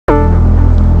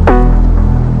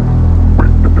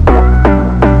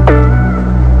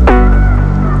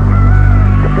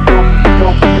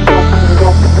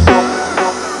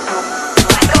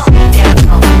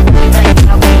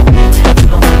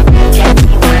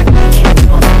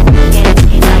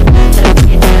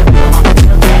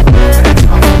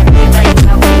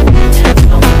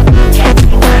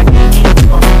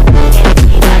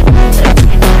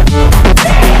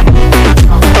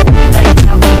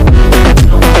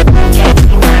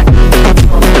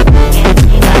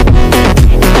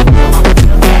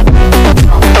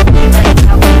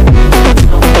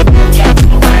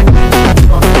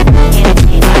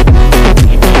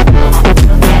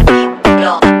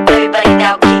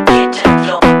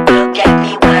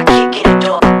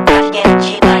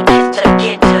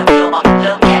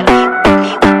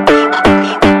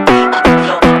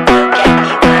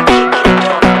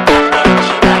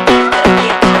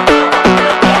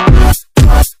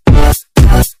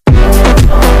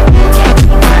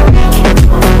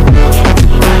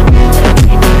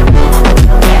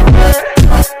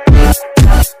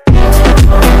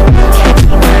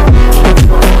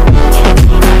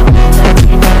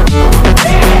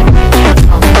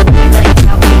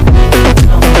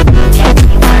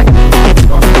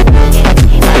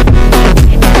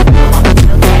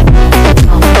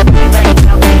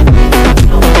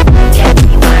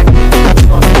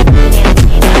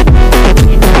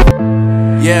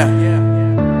Yeah.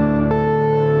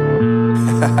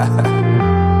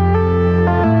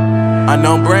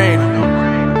 Unknown Brain,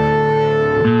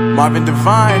 Marvin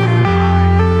Divine.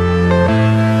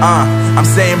 I'm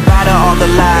saying bye to all the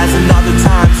lies and all the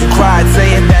times you cried,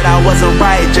 saying that I wasn't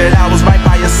right, yet I was right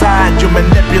by your side. You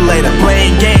manipulator,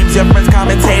 playing games, your friends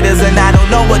commentators, and I don't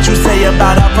know what you say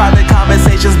about our private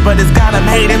conversations, but it's got them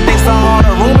hating. Thanks to all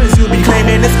the rumors you be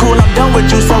claiming. It's cool, I'm done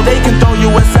with you, so they can throw you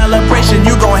a celebration.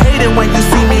 You gon' hate it when you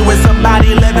see me with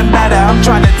somebody living better. I'm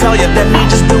trying to tell you that me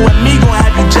just doing me gon'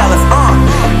 have you jealous.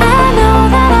 I know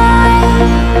that I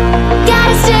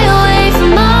gotta stay away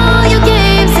from all your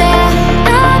games, yeah.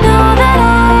 I know that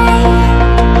I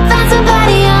find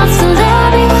somebody else to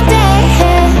love me one day,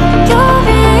 yeah. You'll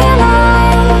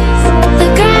realize the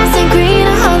grass ain't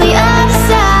greener on the other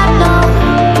side, no.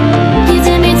 You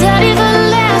did me dirty for the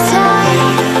last time,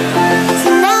 so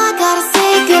now I gotta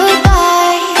say goodbye.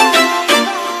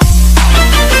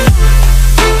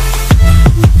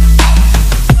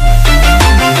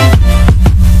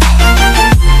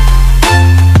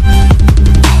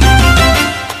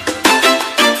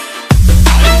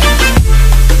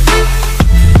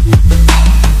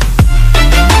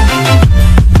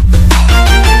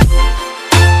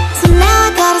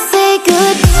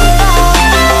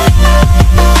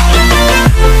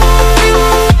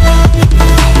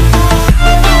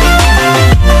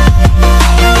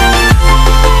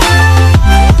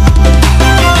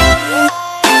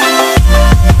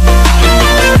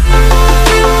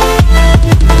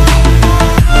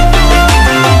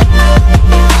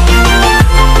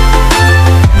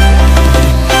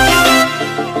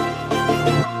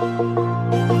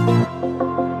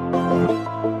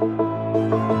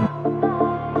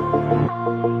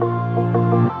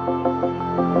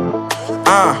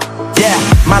 Yeah,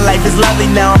 my life is lovely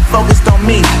now, I'm focused on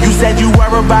me. You said you were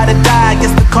about to die, I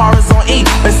guess the car is on E.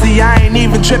 But see, I ain't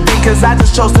even tripping, cause I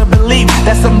just chose to believe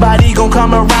that somebody gon'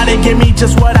 come around and give me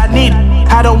just what I need.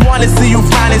 I don't wanna see you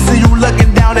flying, see you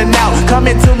looking down and out,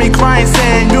 coming to me crying,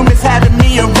 saying you miss having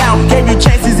me around. Gave you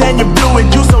chances and you blew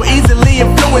it, you so easily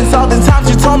influenced. All the times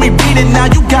you told me beat it, now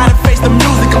you gotta face the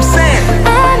music. I'm saying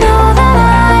I know that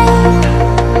I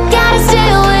gotta stay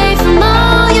away from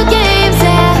all your games,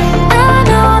 yeah. I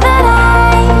know that I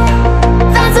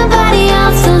find somebody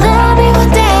else to love me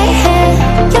one day, yeah.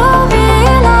 You'll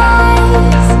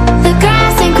realize the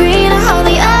grass ain't greener on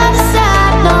the other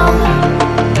side, no.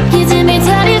 You did me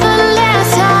dirty for the last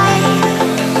time,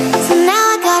 so now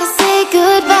I gotta say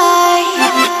goodbye.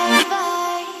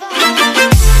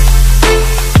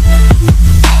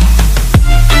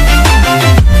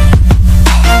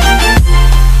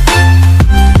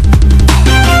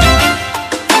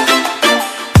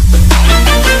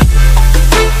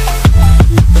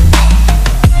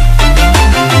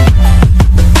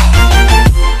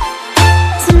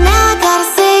 So now I gotta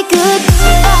say goodbye.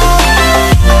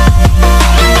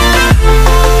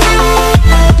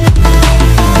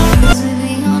 'Cause we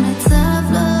be on a tough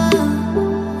love,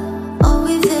 oh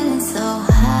we feeling so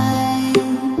high.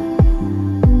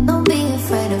 Don't be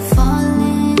afraid of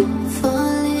falling,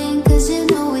 falling, 'cause you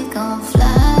know we gon'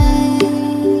 fly.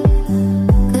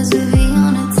 'Cause we be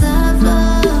on a tough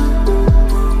love,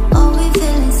 oh we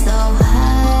feeling so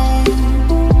high.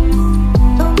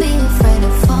 Don't be afraid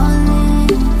of falling,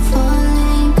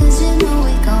 falling, 'cause you know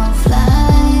we gon' fly.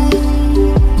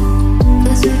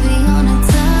 'Cause we be on a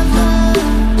tough love.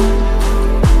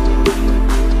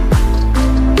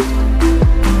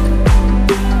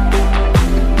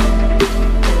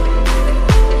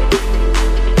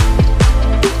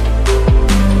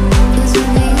 Cause we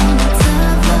be on a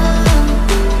tough love,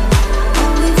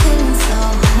 oh we feeling so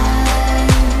high.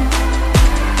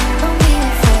 Don't be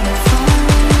afraid of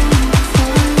falling,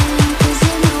 falling, 'cause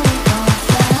you know we gon'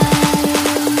 fly.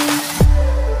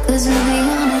 'Cause we be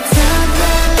on a tough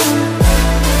love.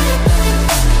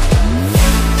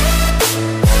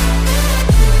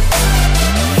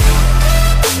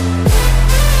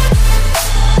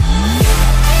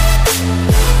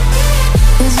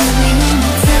 Cause we be on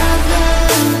a tough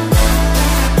love.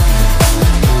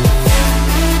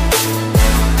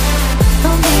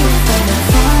 Don't be afraid of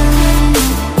falling,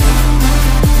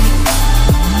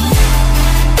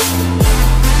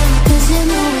 'cause you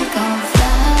know we gon' fly.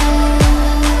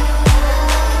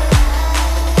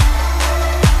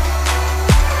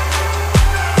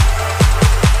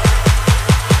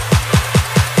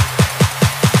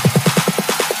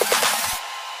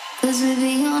 Cause we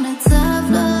be on a tough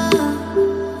love,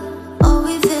 oh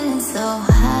we feeling so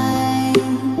high.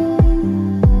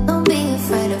 Don't be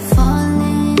afraid of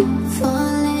falling,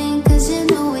 falling, 'cause you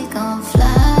know we gon'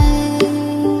 fly.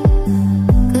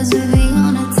 'Cause we be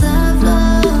on a tough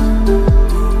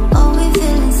love.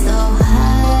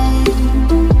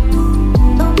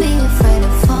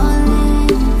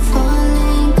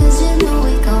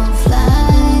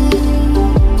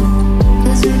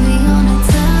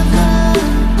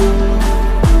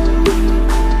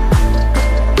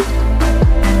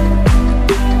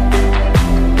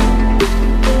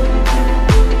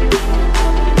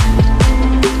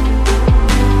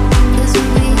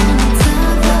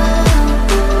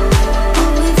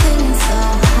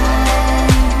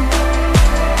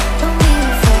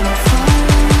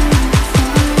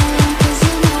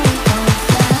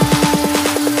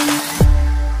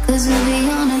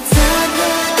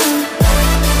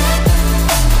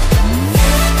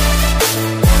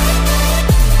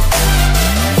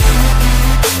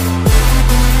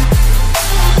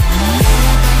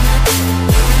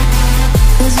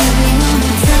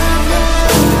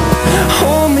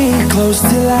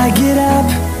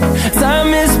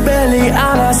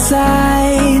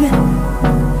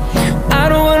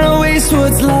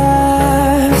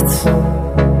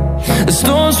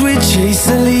 chase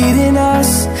the leading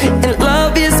us, and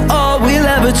love is all we'll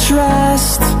ever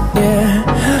trust.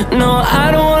 Yeah, no,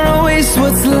 I don't wanna waste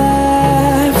what's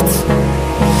left.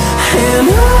 And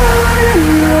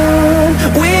on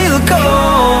we'll go,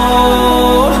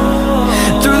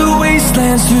 through the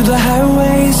wastelands, through the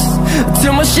highways,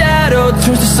 till my shadow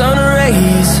turns to sun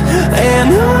rays. And